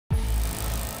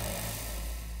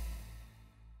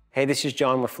Hey, this is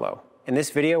John with FLO. In this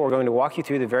video, we're going to walk you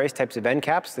through the various types of end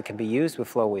caps that can be used with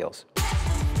FLO wheels.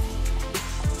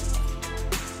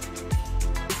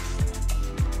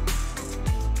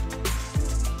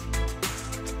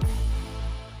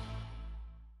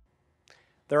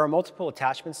 There are multiple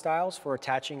attachment styles for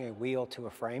attaching a wheel to a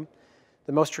frame.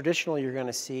 The most traditional you're going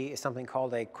to see is something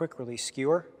called a quick release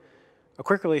skewer. A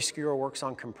quick release skewer works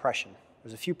on compression.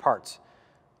 There's a few parts.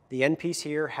 The end piece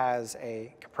here has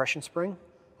a compression spring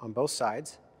on both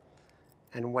sides,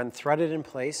 and when threaded in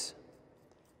place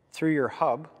through your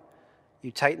hub, you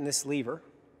tighten this lever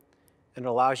and it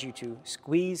allows you to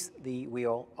squeeze the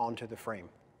wheel onto the frame.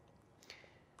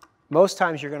 Most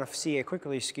times you're going to see a quick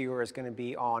release skewer is going to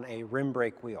be on a rim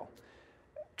brake wheel.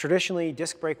 Traditionally,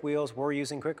 disc brake wheels were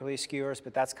using quick release skewers,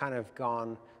 but that's kind of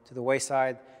gone to the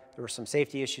wayside. There were some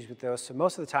safety issues with those, so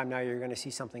most of the time now you're going to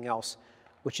see something else,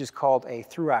 which is called a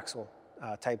through axle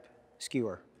type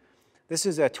skewer. This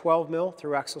is a 12 mil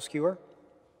through axle skewer.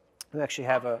 We actually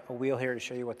have a wheel here to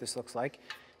show you what this looks like.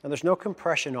 Now there's no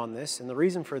compression on this, and the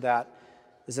reason for that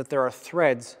is that there are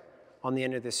threads on the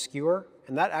end of this skewer,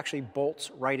 and that actually bolts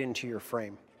right into your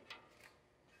frame.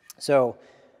 So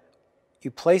you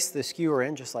place the skewer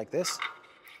in just like this,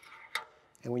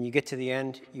 and when you get to the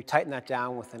end, you tighten that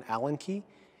down with an Allen key,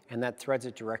 and that threads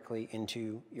it directly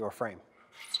into your frame.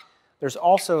 There's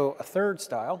also a third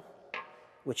style,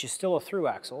 which is still a through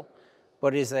axle,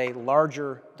 but is a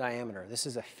larger diameter. This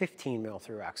is a 15 mil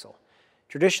through axle.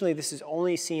 Traditionally, this is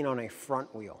only seen on a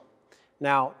front wheel.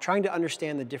 Now, trying to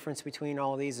understand the difference between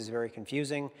all of these is very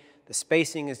confusing. The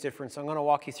spacing is different, so I'm going to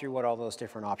walk you through what all those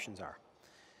different options are.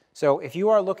 So if you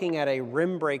are looking at a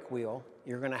rim brake wheel,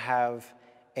 you're going to have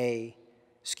a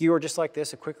skewer just like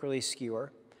this, a quick release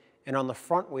skewer, and on the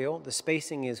front wheel, the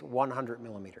spacing is 100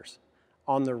 millimeters.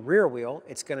 On the rear wheel,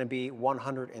 it's going to be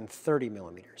 130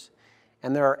 millimeters.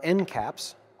 And there are end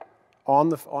caps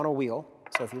on a wheel.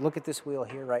 So if you look at this wheel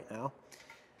here right now,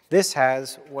 this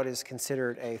has what is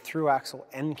considered a through axle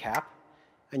end cap,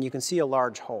 and you can see a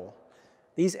large hole.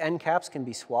 These end caps can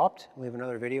be swapped. We have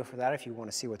another video for that if you want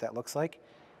to see what that looks like.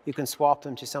 You can swap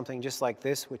them to something just like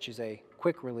this, which is a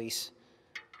quick release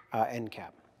end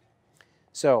cap.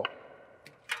 So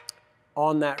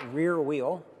on that rear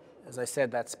wheel, as I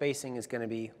said, that spacing is going to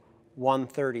be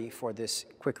 130 for this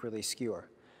quick release skewer.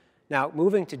 Now,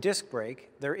 moving to disc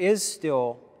brake, there is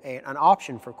still an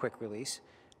option for quick release,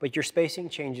 but your spacing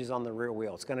changes on the rear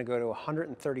wheel. It's going to go to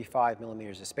 135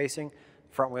 millimeters of spacing.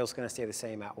 The front wheel is going to stay the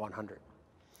same at 100.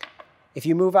 If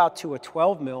you move out to a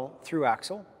 12 mil through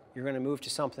axle, you're going to move to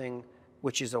something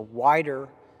which is a wider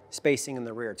spacing in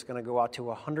the rear. It's going to go out to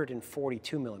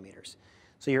 142 millimeters.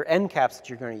 So your end caps that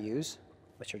you're going to use,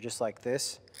 which are just like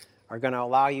this, are going to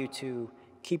allow you to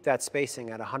keep that spacing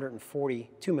at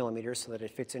 142 millimeters so that it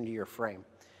fits into your frame.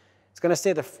 It's going to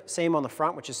stay the same on the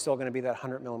front, which is still going to be that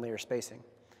 100 millimeter spacing.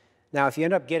 Now, if you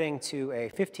end up getting to a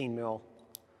 15 mil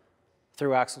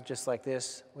through axle just like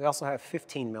this, we also have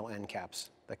 15 mil end caps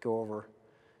that go over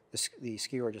the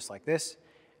skewer just like this.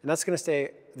 And that's going to stay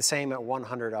the same at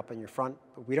 100 up in your front,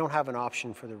 but we don't have an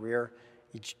option for the rear.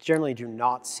 You generally do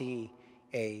not see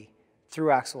a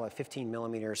through axle at 15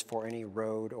 millimeters for any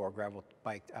road or gravel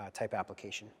bike type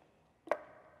application.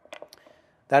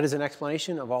 That is an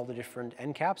explanation of all the different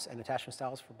end caps and attachment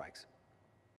styles for bikes.